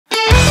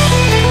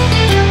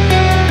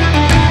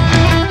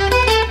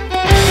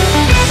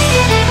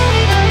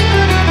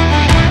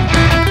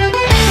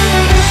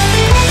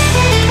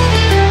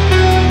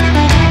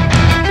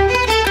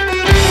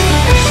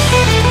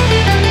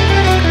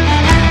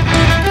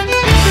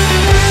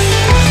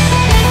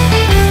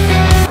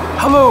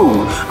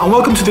and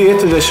welcome to the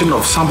 8th edition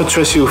of Saint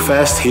Patricio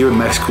Fest here in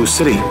Mexico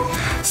City,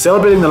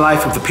 celebrating the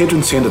life of the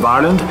patron saint of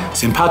Ireland,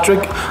 Saint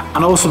Patrick,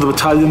 and also the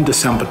Battalion de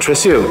Saint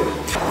Patricio.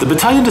 The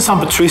Battalion de Saint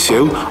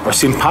Patricio, or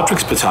Saint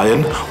Patrick's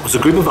Battalion, was a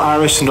group of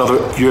Irish and other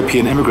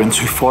European immigrants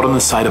who fought on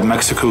the side of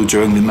Mexico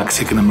during the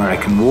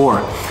Mexican-American War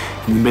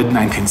in the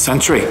mid-19th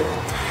century.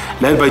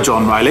 Led by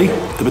John Riley,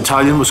 the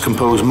battalion was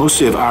composed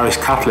mostly of Irish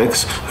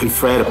Catholics who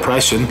fled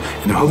oppression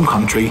in their home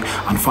country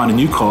and found a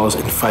new cause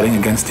in fighting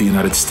against the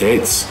United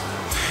States.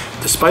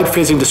 Despite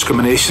facing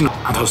discrimination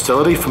and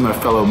hostility from their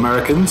fellow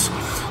Americans,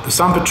 the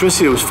Saint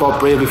Patricios fought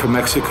bravely for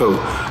Mexico,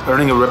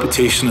 earning a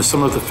reputation as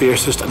some of the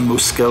fiercest and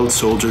most skilled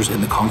soldiers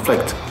in the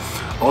conflict.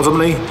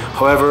 Ultimately,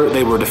 however,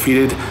 they were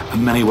defeated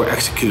and many were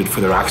executed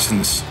for their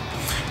actions.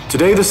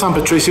 Today, the Saint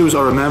Patricios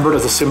are remembered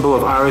as a symbol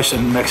of Irish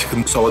and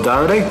Mexican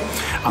solidarity,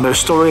 and their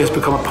story has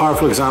become a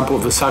powerful example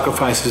of the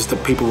sacrifices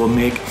that people will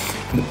make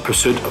in the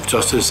pursuit of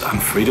justice and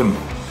freedom.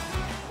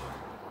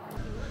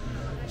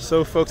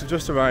 So folks, have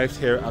just arrived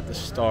here at the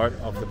start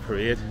of the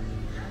parade,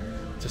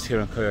 just here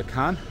in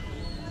Coyoacán.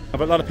 I've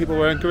got a lot of people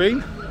wearing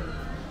green,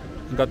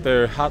 and got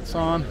their hats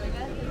on.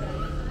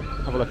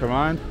 Have a look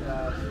around.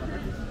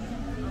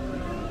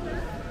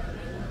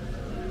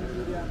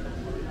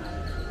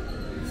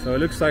 So it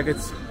looks like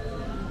it's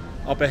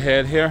up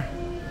ahead here.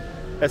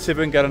 Let's see if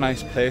we can get a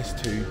nice place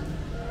to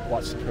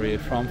watch the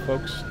parade from,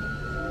 folks.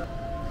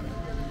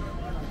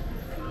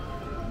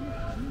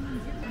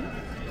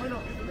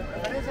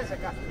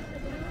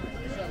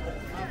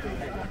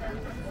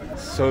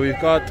 So we've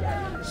got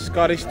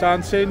Scottish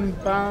dancing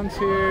bands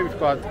here. We've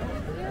got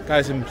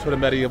guys in sort of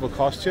medieval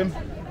costume.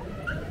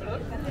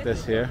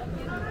 This here.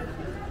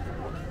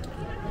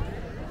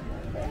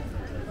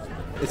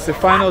 It's the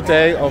final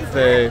day of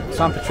the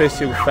Saint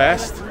Patricio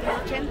Fest,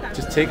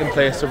 just taking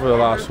place over the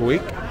last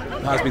week.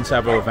 There has been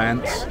several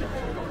events,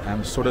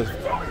 sort of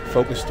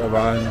focused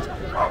around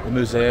the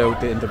Museo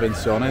de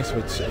Intervenciones,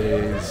 which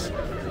is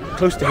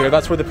close to here.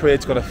 That's where the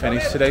parade's going to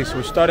finish today. So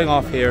we're starting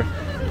off here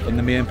in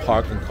the main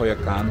park in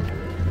Coyoacán.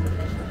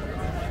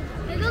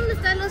 ¿Dónde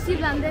están los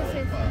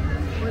irlandeses?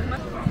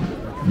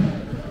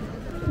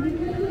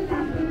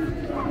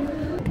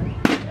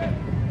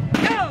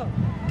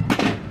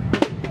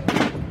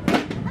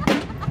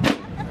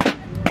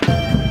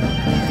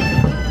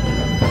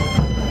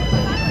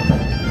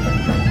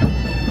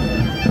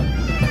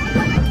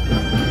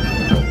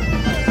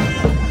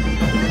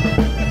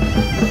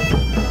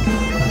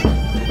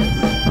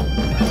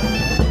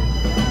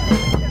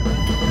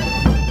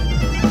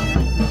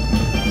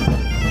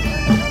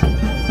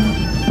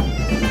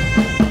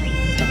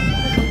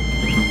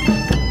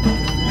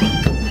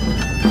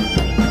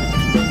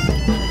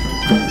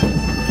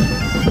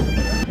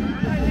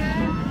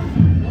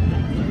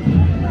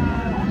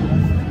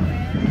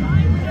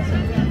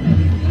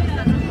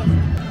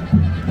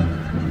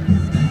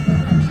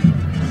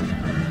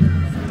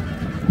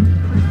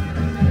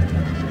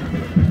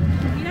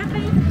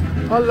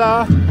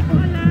 Hola!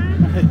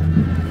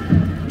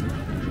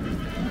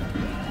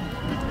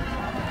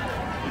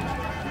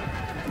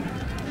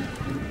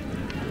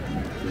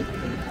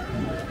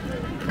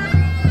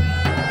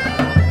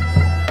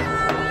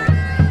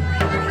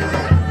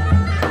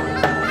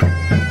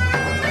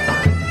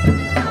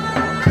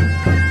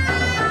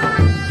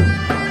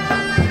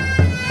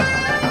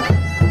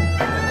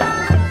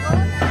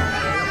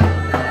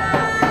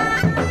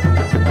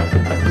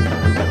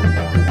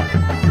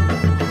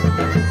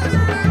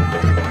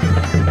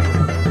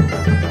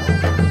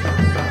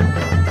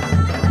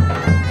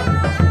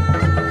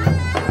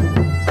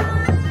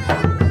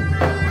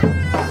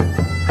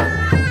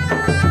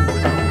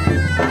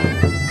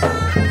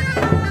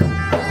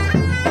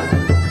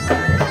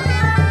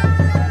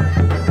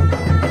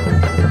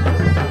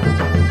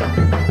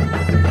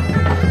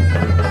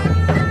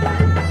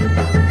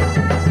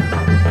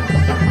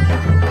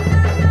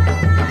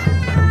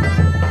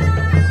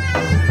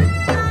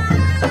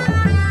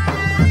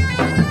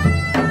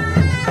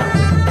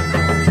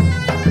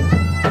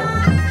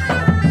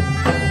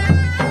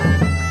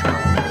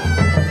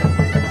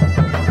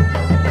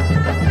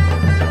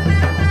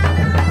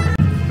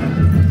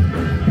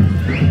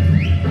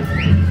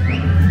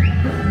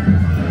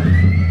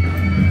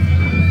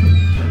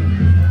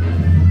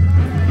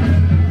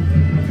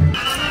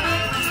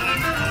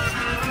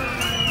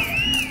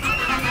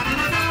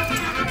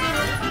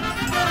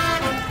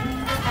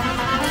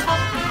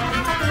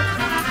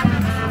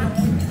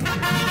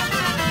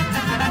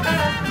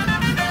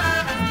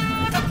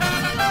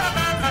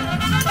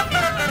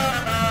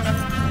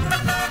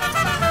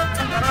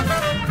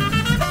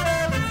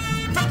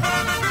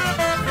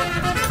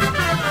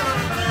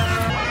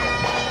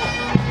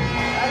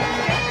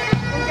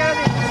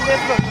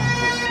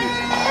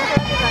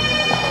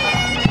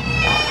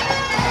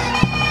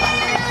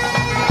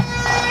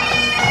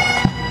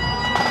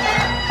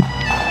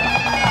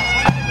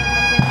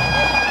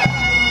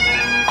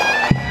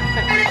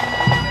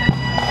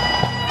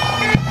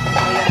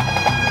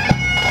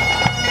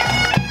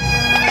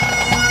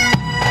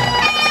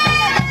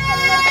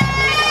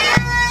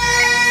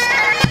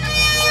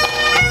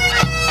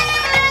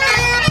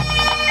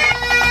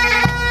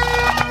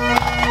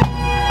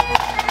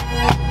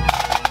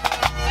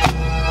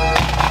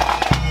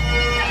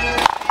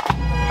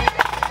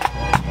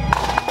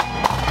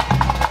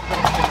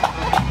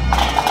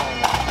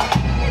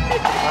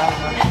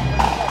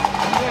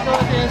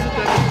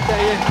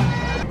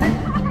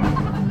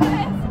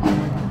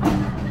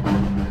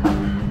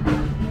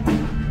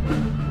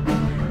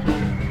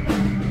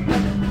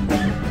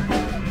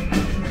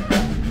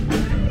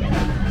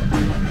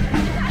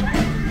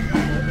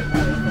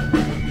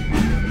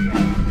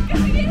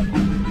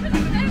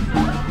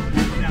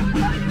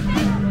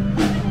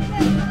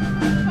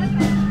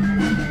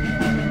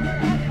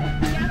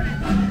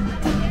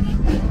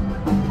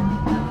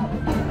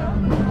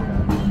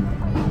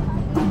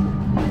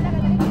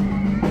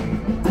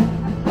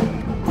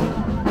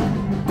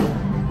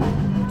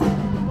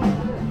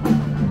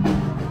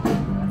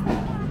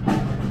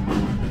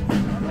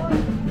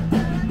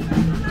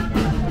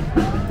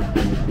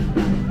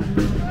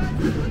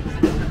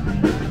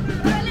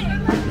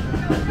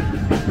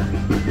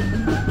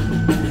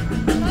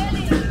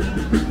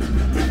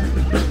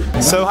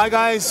 So hi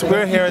guys,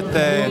 we're here at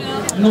the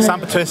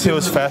Saint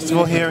Patricio's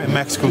Festival here in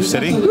Mexico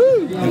City,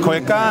 in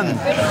Culiacan.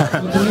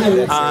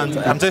 And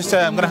I'm going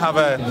to have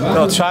a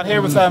little chat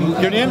here with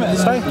your name,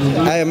 sorry?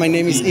 Hi, my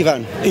name is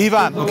Ivan.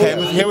 Ivan, okay,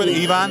 I'm here with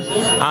Ivan,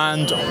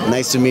 and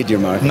nice to meet you,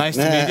 Mark. Nice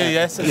to meet you,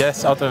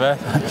 yes, otra vez.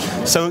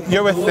 So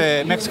you're with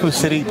Mexico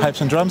City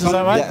Pipes and Drums, is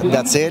that right?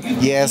 That's it,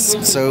 yes.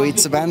 So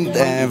it's a band,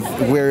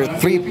 we're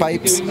 3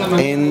 pipes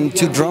and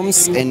 2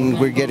 drums, and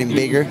we're getting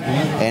bigger.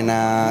 And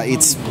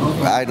it's,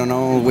 I don't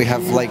know, we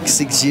have like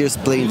 6 years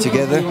playing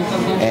together,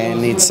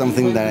 and it's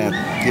something that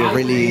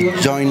really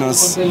join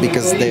us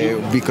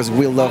because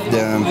we love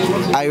the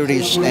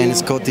Irish and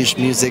Scottish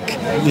music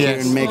here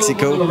in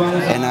Mexico,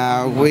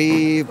 and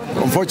we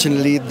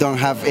unfortunately don't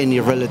have any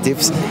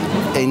relatives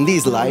in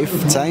this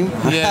lifetime.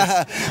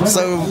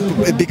 So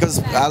because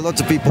a lot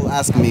of people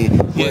ask me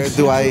where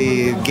do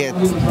I get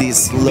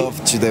this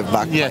love to the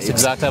bagpipes. Yes,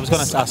 exactly. I was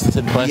going to ask the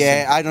same question.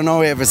 Yeah, I don't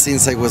know, ever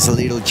since I was a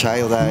little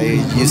child I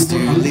used to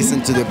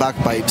listen to the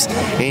bagpipes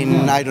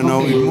in, I don't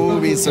know, in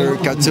movies or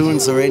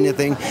cartoons or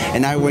anything,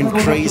 and I went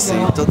crazy,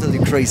 totally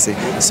crazy.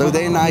 So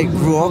then I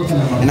grew up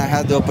and I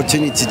had the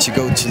opportunity to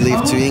go to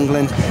live to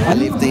England. I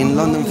lived in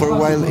London for a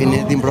while, in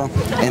Edinburgh,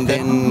 and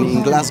then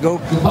in Glasgow.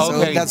 So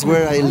that's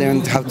where I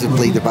learned how to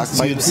play the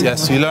bagpipes.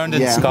 Yes, you learned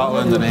in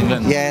Scotland and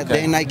England. Yeah,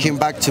 then I came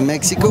back to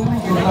Mexico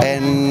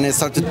and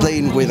started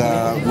playing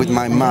with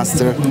my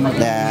master.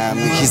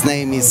 His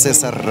name is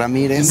Cesar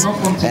Ramirez,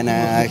 and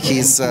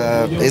he's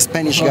a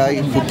Spanish guy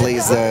who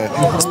plays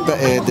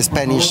the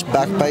Spanish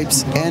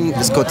bagpipes and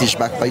the Scottish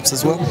bagpipes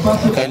as well.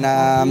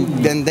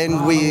 And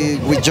then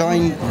we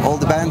joined all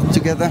the band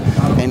together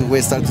and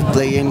we started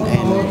playing,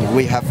 and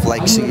we have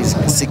like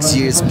 6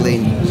 years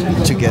playing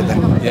together.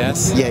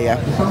 Yes. Yeah.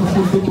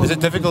 Is it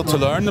difficult to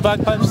learn the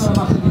bagpipes?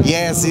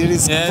 Yes, it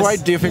is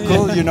quite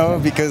difficult, you know,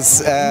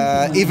 because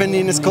even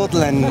in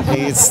Scotland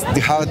it's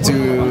hard to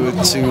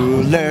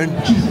learn.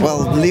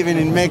 Well, living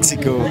in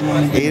Mexico,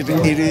 it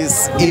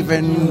is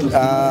even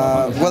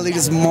it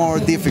is more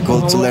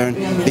difficult to learn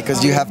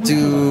because you have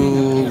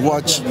to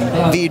watch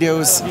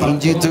videos in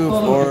YouTube,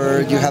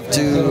 or you have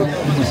to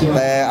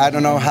I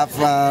don't know,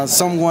 have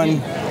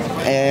someone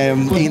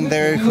in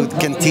there who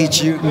can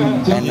teach you,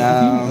 and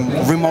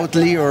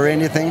remotely or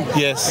anything.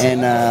 Yes.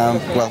 And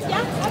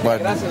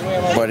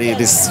but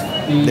it is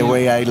the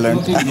way I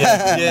learned.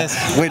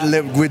 Yes.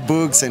 with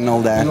books and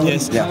all that.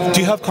 Yes. Yeah.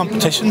 Do you have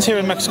competitions here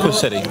in Mexico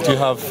City? Do you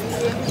have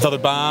with other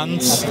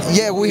bands?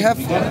 Yeah, we have.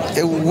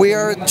 We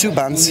are 2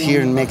 bands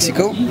here in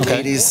Mexico. Okay.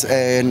 It is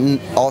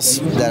us.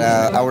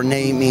 That our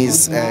name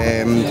is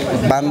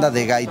Banda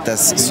de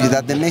Gaitas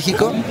Ciudad de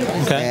Mexico,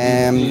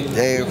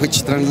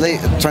 which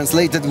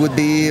translated would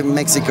be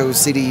Mexico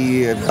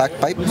City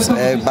Bagpipe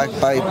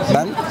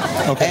Band,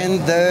 and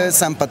the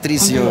Saint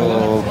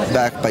Patricio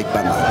Bagpipe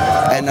Band.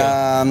 And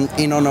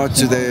in honor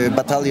to the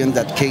battalion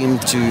that came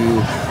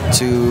to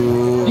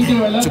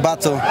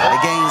battle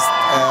against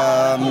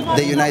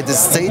the United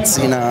States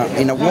in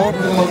a war,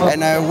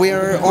 and we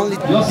are only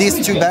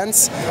these 2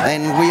 bands,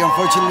 and we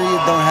unfortunately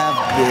don't have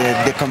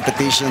the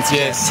competitions.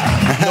 Yes.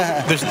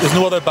 There's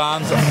no other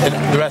bands in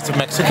the rest of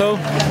Mexico?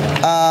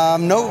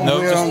 No,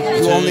 we're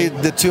only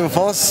the 2 of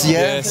us.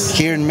 Yes.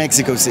 Here in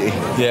Mexico City.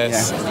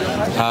 Yes.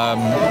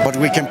 Yeah. But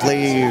we can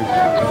play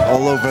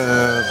all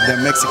over the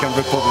Mexican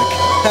Republic.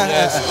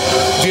 Yes.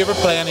 Do you ever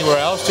play anywhere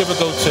else? Do you ever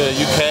go to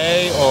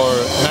UK or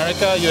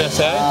America,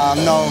 USA?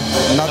 No,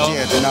 not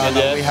yet.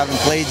 No, we haven't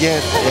played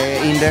yet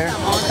in there.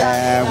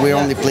 We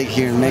only play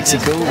here in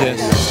Mexico.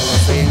 Yes.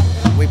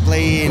 We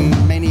play in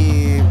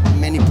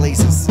many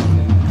places.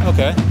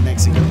 Okay.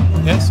 Mexico.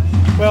 Yes.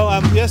 Well,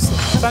 yes.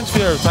 Thanks for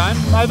your time,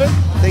 Ivan.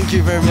 Thank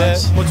you very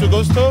much. Mucho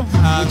gusto.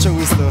 Mucho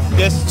gusto.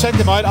 Yes, check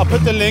them out. I'll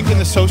put the link in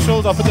the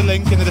socials. I'll put the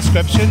link in the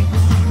description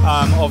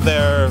of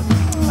their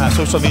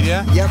social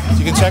media. Yep. So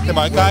you can check them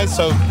out, guys.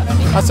 So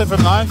that's it for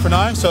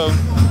now. So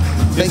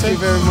thank you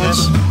very much.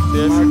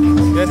 Yes,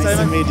 nice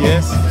Ivan. to meet you.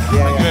 Yes.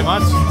 Thank you very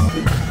much.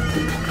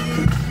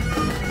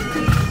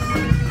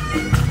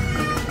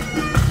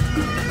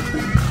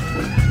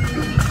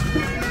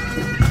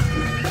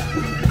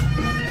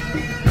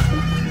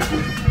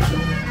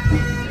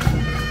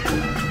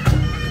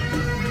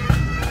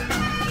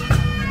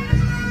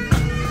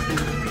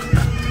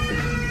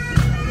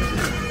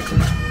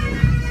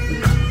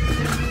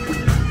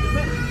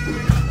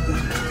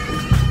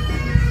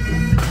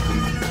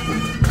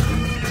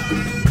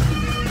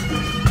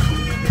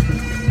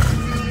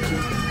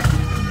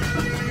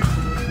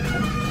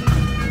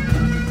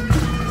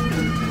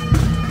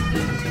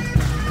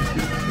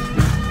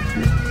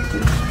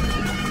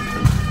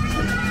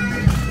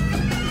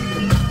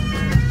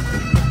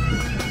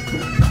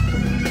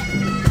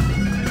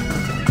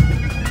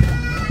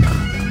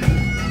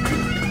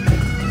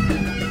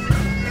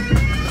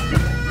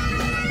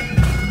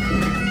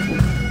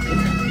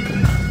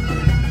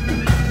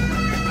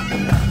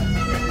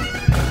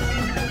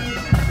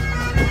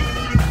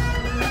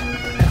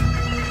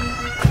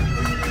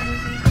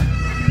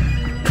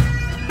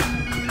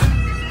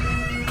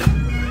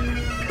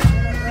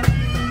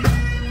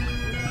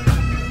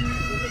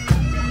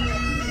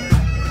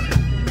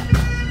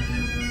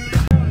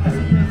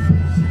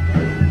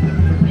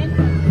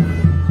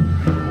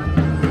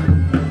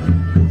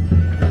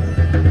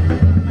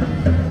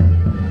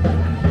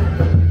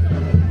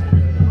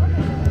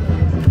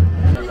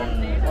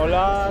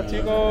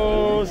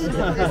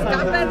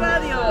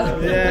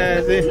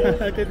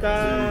 ¿Qué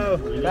tal?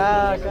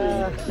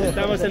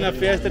 Estamos en la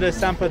fiesta de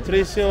San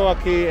Patricio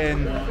aquí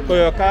en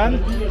Coyoacán.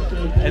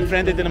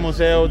 Enfrente del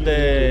Museo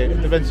de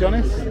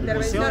Intervenciones.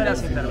 Museo de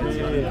las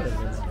Intervenciones.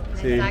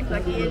 Sí. Exacto,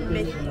 aquí en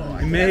México.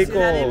 En México.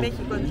 Ciudad de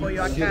México, en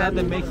Coyoacán. Ciudad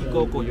de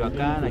México,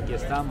 Coyoacán, aquí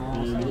estamos.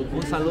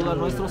 Un saludo a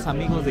nuestros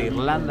amigos de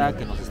Irlanda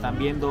que nos están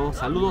viendo.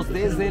 Saludos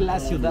desde la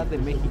Ciudad de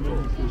México.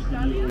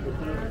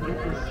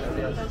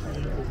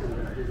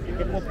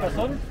 ¿Qué podcast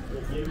son?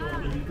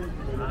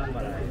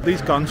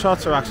 These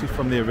gunshots are actually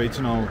from the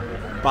original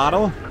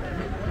battle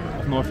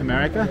of North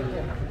America.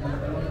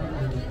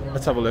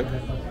 Let's have a look.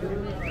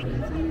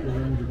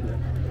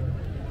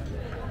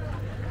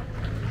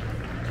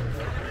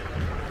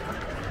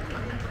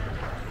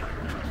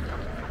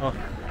 Oh.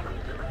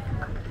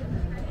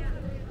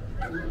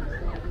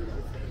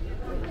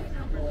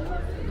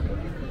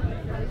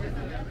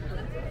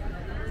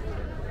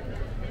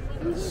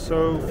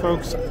 So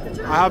folks,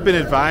 I have been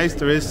advised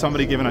there is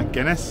somebody giving out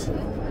Guinness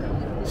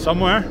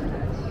somewhere.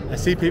 I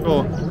see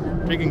people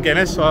drinking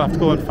Guinness, so I'll have to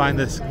go and find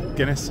this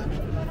Guinness.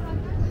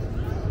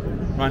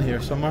 Around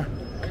here somewhere.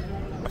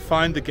 I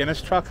found the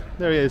Guinness truck.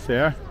 There he is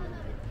there.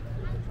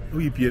 Oh,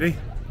 you beauty.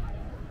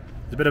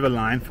 There's a bit of a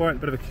line for it, a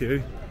bit of a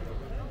queue.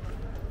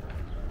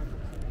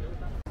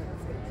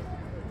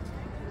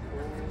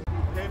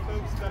 Okay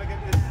folks, gotta get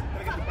the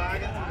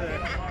bag into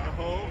the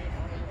hole.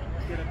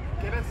 Get a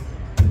Guinness.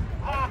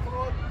 Ah, come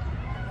on.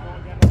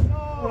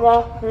 So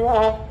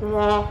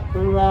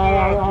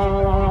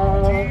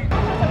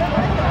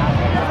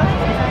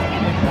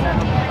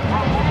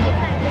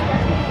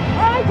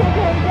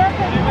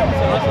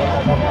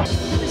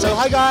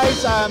hi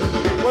guys,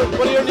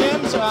 what are your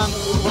names? Where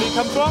do you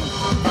come from?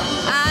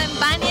 I'm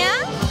Vanya.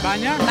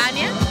 Vanya?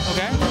 Vanya.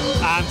 Okay.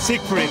 I'm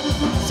Siegfried.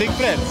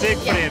 Siegfried.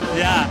 Siegfried,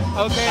 yeah.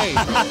 Okay.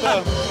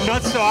 So,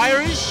 Not so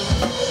Irish.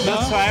 No?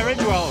 Not so Irish.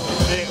 Well,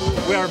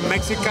 we are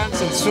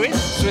Mexicans and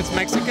Swiss. Swiss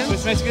Mexicans.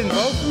 Swiss Mexican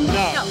both?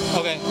 No.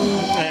 Okay.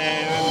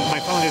 My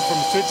family is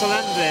from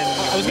Switzerland. And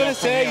I was gonna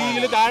say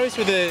you look Irish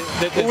with the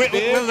beard.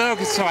 we look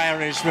so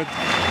Irish, but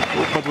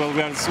well,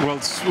 we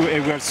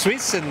are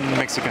Swiss and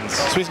Mexicans.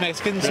 Swiss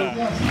Mexicans. Yeah.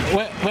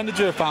 So when did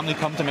your family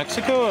come to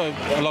Mexico?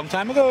 A long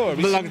time ago? Or A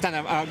long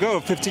time ago,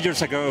 50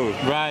 years ago.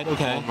 Right.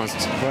 Okay.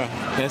 Almost. Well,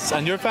 Yes.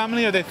 And your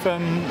family, are they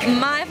from?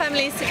 My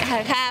family is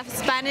half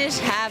Spanish,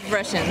 half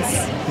Russians.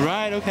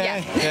 Right. Okay.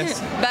 Yeah.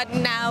 Yes. But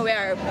now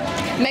we're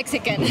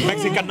Mexican.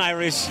 Mexican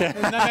Irish.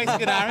 Not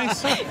Mexican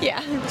Irish.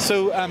 Yeah.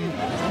 So,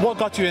 what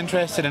got you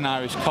interested in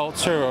Irish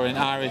culture or in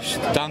Irish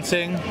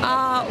dancing?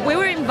 We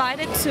were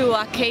invited to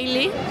a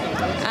Cayley.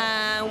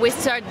 We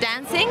started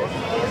dancing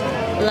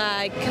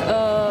like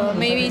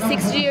maybe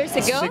 6 years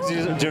ago. 6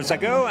 years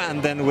ago,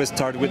 and then we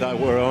started with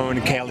our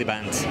own Cali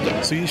band.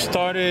 So you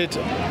started.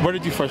 Where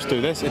did you first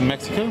do this? In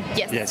Mexico?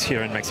 Yes. Yes,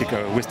 here in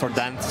Mexico. We started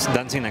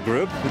dancing in a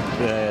group,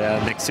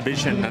 an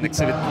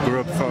exhibit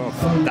group of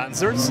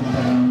dancers.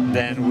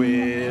 Then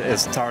we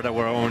start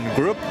our own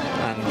group,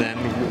 and then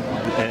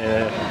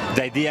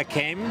the idea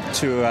came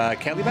to a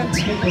Cali band,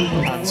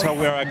 and so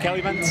we are a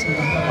Cali band.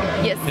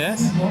 Yes.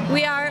 Yes.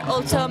 We are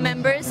also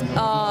members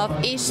of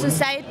each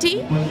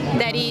society.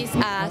 That is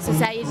a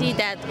society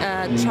that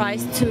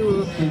tries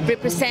to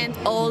represent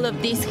all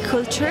of these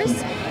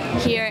cultures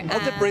here. All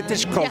the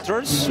British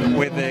cultures,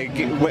 with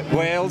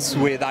Wales,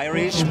 with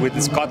Irish, with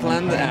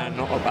Scotland, and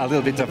a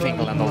little bit of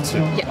England also.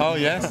 Yeah. Oh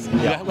yes.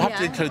 Yeah. We have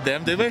to Yeah. include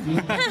them, do we?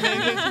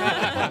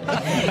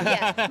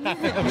 Yeah.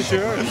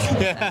 Sure.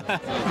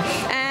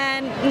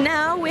 And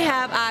now we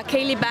have a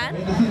Cayley band.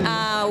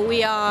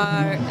 We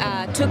are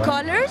two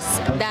colors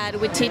that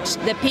we teach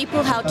the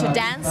people how to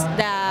dance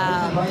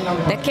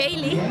the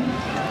Cayley.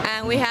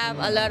 And we have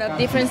a lot of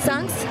different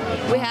songs.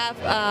 We have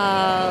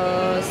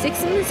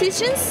 6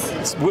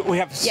 musicians. We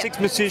have Yeah. six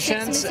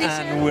musicians,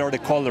 and we are the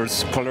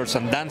colors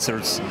and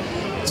dancers.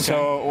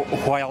 So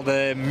while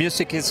the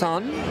music is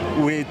on,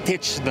 we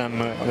teach them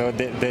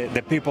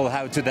the people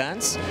how to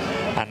dance,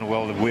 and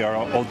well, we are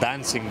all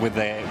dancing with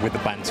the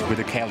band, with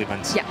the Cali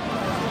band. Yeah.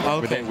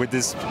 Okay. With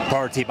this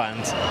party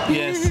band.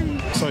 Yes.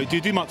 So do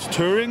you do much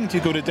touring? Do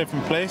you go to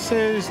different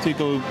places? Do you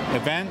go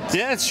events?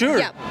 Yeah, sure.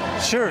 Yeah.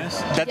 Sure.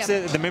 That's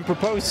Yeah. the main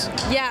purpose.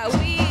 Yeah,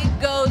 we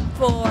go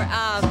for,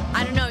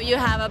 I don't know, you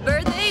have a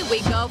birthday, we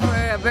go for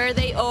a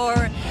birthday,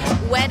 or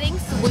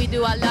weddings, we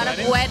do a lot of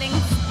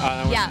weddings.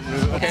 Yeah.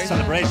 Okay.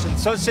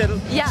 Celebrations,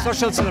 Yeah.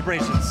 social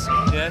celebrations.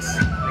 Yes.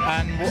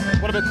 And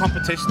what about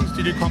competitions?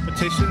 Do you do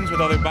competitions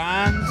with other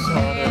bands?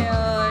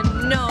 Or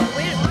No,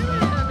 we don't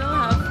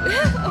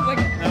have, oh my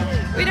God.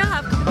 We don't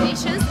have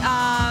competitions.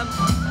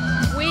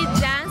 We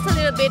dance a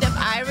little bit of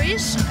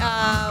Irish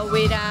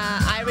with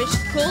Irish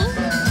school,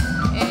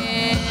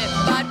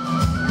 but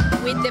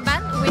with the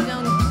band we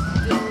don't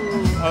do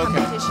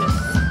competitions.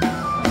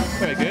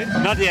 Very good.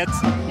 Not yet.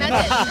 Not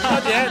yet.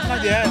 Not yet.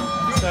 Not yet.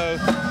 So,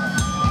 do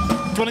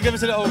you want to give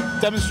us a little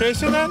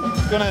demonstration then? Do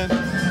you want to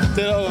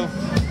do a little?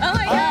 Oh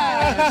my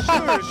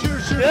God! Sure.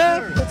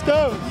 Yeah. Let's go.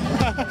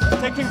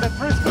 Taking the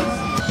first one.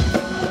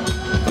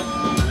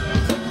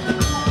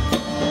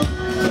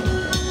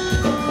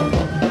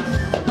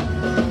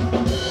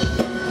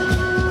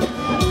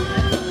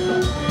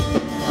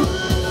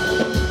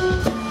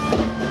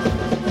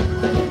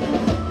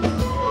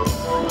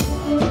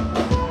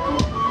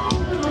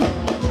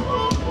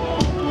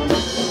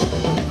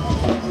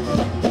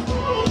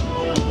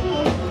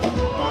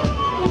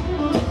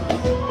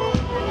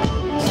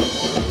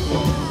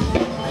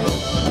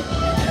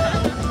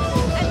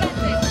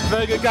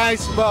 Very good,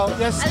 guys. Well,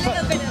 yes. A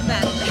little bit of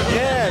that.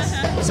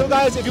 Yes. So,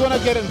 guys, if you want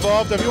to get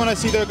involved, if you want to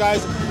see their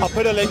guys, I'll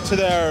put a link to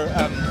their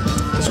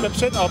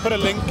description. I'll put a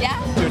link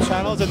to your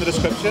channels in the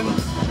description.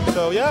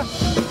 So, yeah,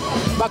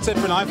 that's it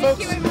for now,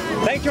 folks.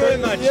 Thank you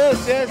very much.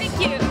 Yes, yes.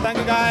 Thank you. Thank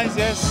you, guys.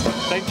 Yes.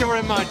 Thank you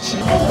very much.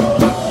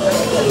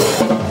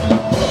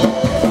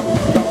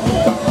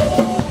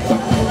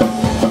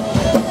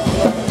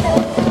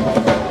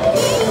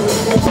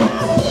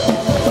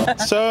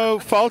 So,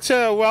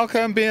 Falcha,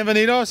 welcome,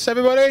 bienvenidos,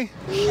 everybody.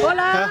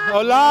 Hola.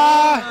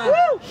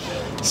 Hola.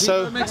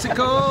 So, Viva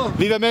Mexico!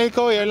 Viva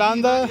Mexico,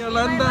 Irlanda.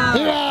 Irlanda!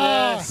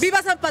 Yes.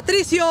 Viva San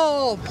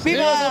Patricio.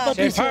 Viva.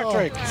 St.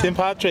 Patrick. St.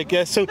 Patrick,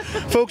 yes. So,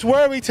 folks,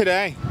 where are we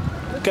today?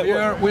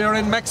 We are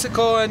in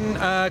Mexico in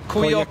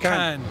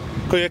Coyoacán.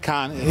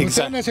 Coyoacán, Museo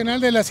exactly. Nacional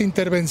de las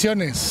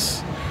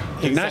Intervenciones.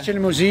 The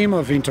National Museum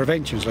of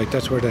Interventions, like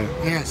that's where the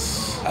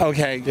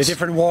Okay.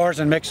 different wars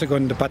in Mexico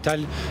and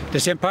the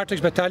St. Patrick's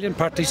Battalion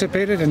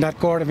participated in that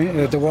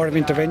the war of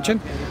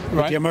intervention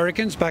with the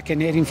Americans back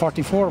in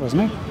 1844,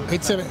 wasn't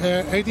it?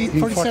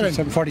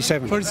 47.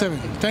 47.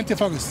 20th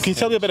of August. Can you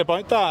tell me a bit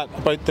about that,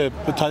 about the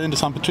Battalion de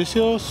Saint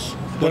Patricios?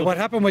 Well, what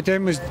happened with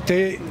them was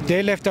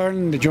they left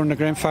Ireland during the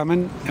Great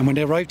Famine, and when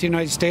they arrived in the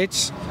United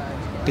States,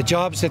 the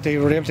jobs that they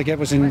were able to get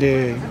was in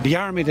the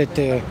army that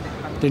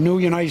the new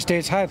United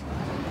States had.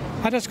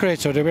 And that's great.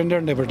 So they went there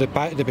and they were the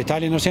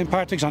Battalion of St.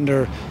 Patrick's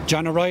under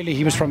John O'Reilly.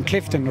 He was from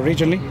Clifton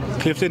originally.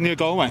 Clifton near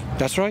Galway.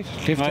 That's right,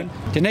 Clifton.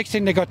 Right. The next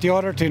thing they got the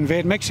order to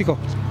invade Mexico.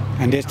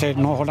 And they said,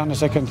 no, hold on a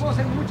second.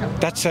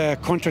 That's a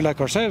country like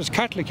ourselves,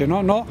 Catholic, you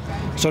know, no.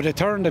 So they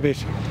turned a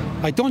bit.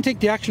 I don't think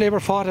they actually ever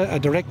fought a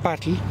direct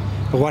battle.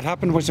 But what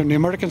happened was when the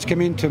Americans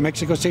came into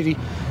Mexico City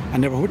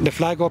and they were putting the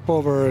flag up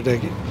over the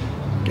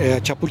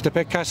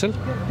Chapultepec Castle,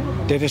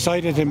 they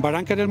decided in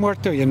Barranca del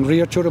Muerto, in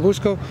Rio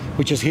Churubusco,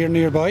 which is here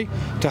nearby,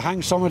 to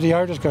hang some of the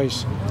Irish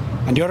guys.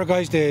 And the other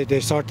guys, they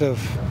sort of,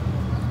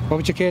 what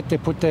would you call it? They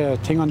put the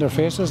thing on their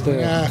faces,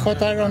 the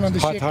Hot iron on the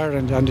hot sheik.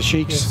 iron and the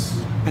sheiks.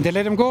 Yes. And they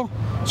let them go.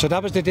 So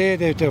that was the day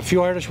that a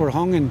few Irish were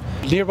hung in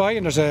nearby,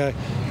 and there's a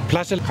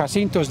Plaza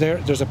Jacinto's there.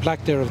 There's a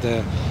plaque there of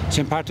the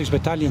St. Patrick's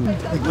Battalion.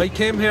 I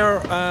came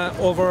here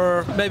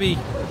over maybe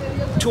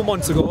 2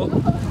 months ago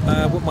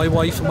with my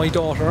wife and my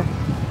daughter.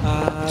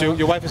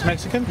 Your wife is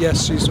Mexican?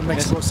 Yes, she's from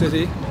Mexico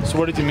City. So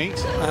where did you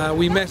meet?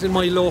 We met in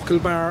my local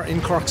bar in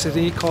Cork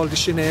City called the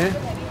Chine.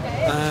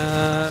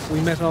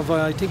 We met over,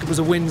 I think it was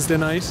a Wednesday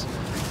night,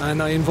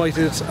 and I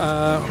invited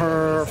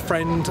her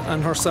friend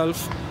and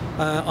herself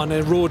on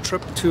a road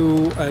trip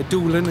to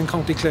Doolin in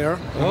County Clare.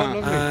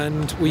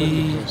 And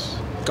we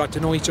got to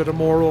know each other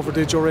more over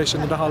the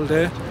duration of the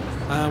holiday.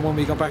 When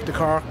we got back to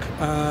Cork,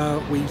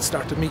 we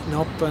started meeting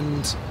up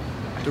and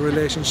the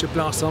relationship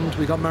blossomed.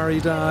 We got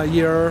married a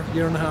year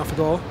and a half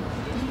ago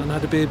and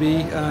had a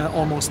baby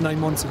almost 9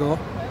 months ago.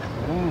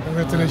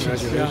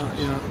 Congratulations.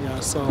 Yeah.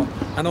 So,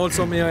 and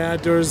also may I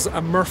add, there's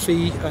a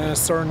Murphy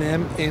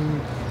surname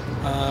in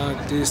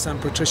the San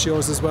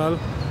Patricios as well.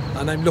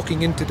 And I'm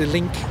looking into the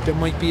link. There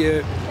might be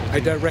a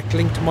direct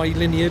link to my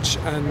lineage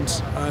and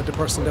the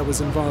person that was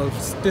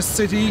involved. This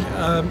city,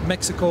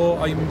 Mexico,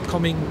 I'm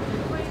coming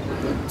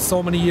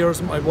so many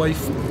years with my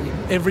wife.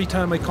 Every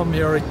time I come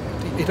here,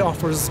 it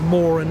offers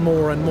more and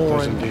more and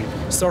more.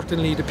 And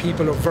certainly the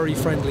people are very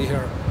friendly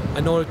here. I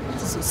know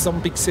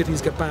some big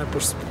cities get bad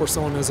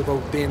personas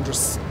about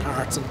dangerous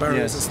parts and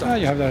barriers and stuff. Yeah,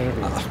 you have that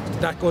everywhere.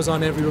 That goes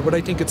on everywhere, but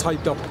I think it's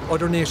hyped up.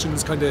 Other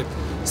nations kind of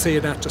say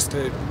that just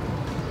to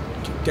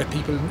get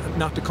people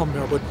not to come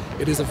here, but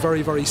it is a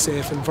very, very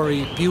safe and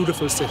very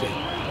beautiful city.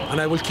 And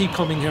I will keep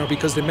coming here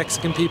because the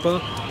Mexican people,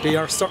 they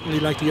are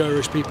certainly like the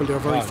Irish people. They're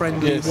very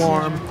friendly,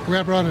 warm. We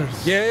are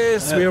brothers.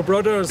 Yes, we are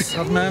brothers.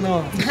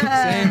 Hermano.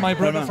 Same, my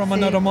brother from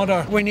another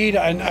mother. We need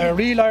a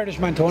real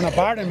Irishman to own a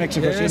bar in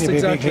Mexico City. Yes,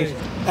 exactly.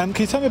 Can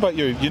you tell me about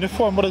your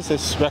uniform? What does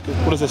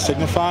this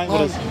signify?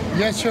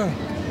 Yes, sure.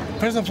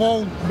 First of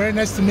all, very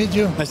nice to meet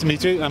you. Nice to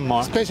meet you. I'm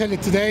Mark. Especially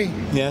today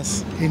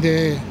Yes. in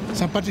the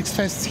Saint Patrick's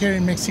Fest here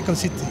in Mexico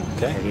City.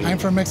 Okay. I'm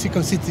from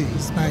Mexico City.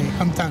 It's my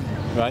hometown.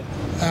 Right.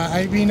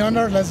 I've been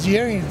honored last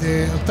year in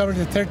October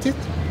the 30th,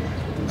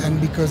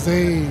 and because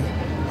they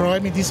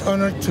provide me this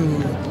honor to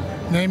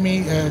name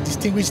me a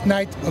Distinguished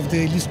Knight of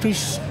the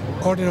Illustrious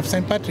Order of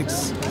St.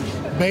 Patrick's,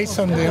 based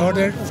on the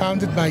order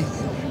founded by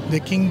the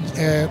King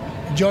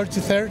George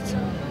III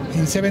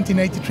in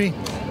 1783.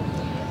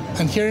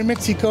 And here in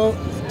Mexico,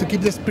 to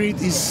keep the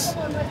spirit is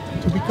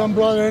to become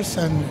brothers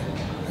and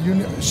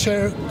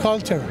share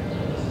culture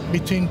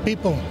between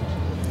people.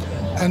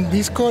 And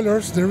these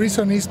colors, the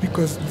reason is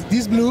because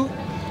this blue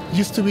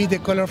used to be the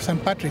color of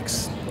St.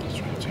 Patrick's.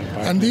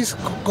 And these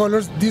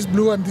colors, this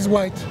blue and this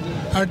white,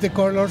 are the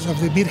colors of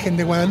the Virgen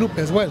de Guadalupe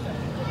as well.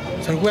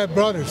 So we are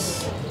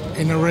brothers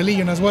in our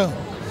religion as well.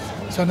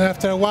 So then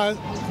after a while,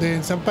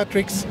 the St.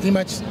 Patrick's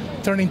image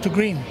turned into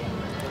green.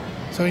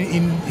 So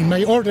in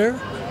my order,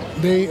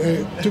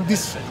 they took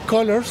these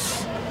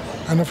colors,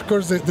 and of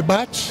course the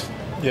badge.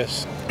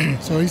 Yes.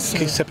 So it's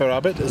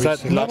Separabit. Is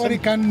that nobody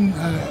Latin?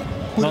 can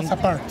pull us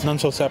apart. None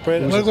so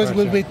separated. Always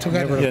will be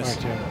together. Yes.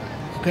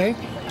 Okay.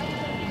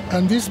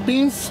 And these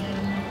pins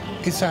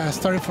it's a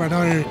story for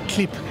another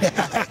clip.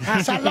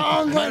 It's a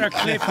long one.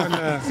 Clip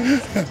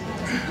and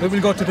we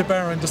will go to the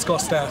bar and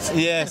discuss that.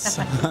 Yes.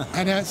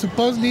 And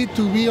supposedly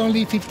to be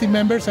only 50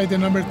 members at the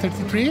number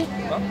 33.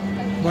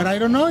 But I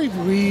don't know if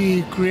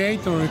we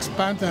create or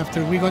expand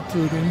after we got to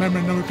the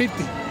member number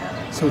 50.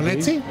 So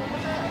let's see.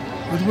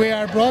 But we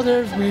are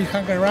brothers, we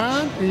hang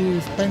around,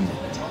 we spend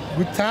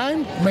good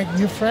time, make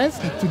new friends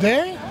like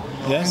today,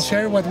 and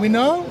share what we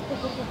know.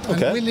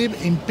 Okay. And we live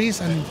in peace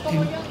and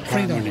in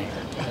freedom.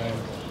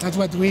 That's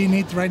what we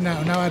need right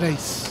now,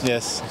 nowadays.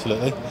 Yes,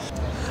 absolutely.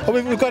 Oh,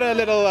 we've got a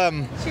little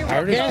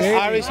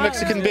Irish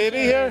Mexican baby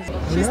here.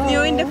 She's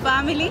new in the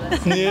family.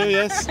 New,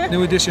 yes.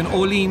 New edition,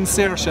 Olene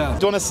Sersha.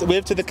 Do you want to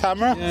wave to the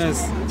camera?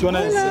 Yes. Do you want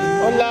to?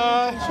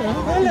 Hola.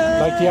 Hello.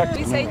 Like the actor.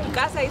 We say tu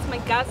casa is my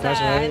casa.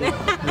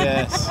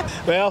 Yes.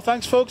 Well,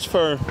 thanks, folks,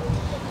 for.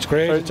 It's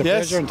great. It's a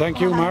pleasure, and thank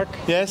you, Mark.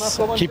 Yes.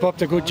 Keep up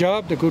the good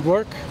job, the good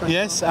work.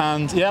 Yes,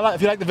 and yeah,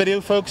 if you like the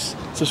video, folks,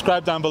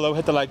 subscribe down below,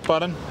 hit the like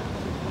button,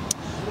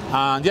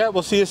 and yeah,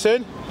 we'll see you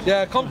soon.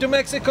 Yeah, come to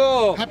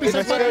Mexico. Happy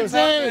St. Patrick's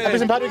Day. Happy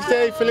St. Patrick's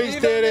Day. Feliz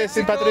Dia de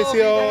Saint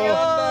Patricio.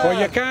 Where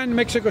you can,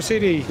 Mexico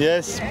City.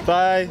 Yes.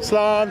 Bye.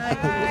 Slán.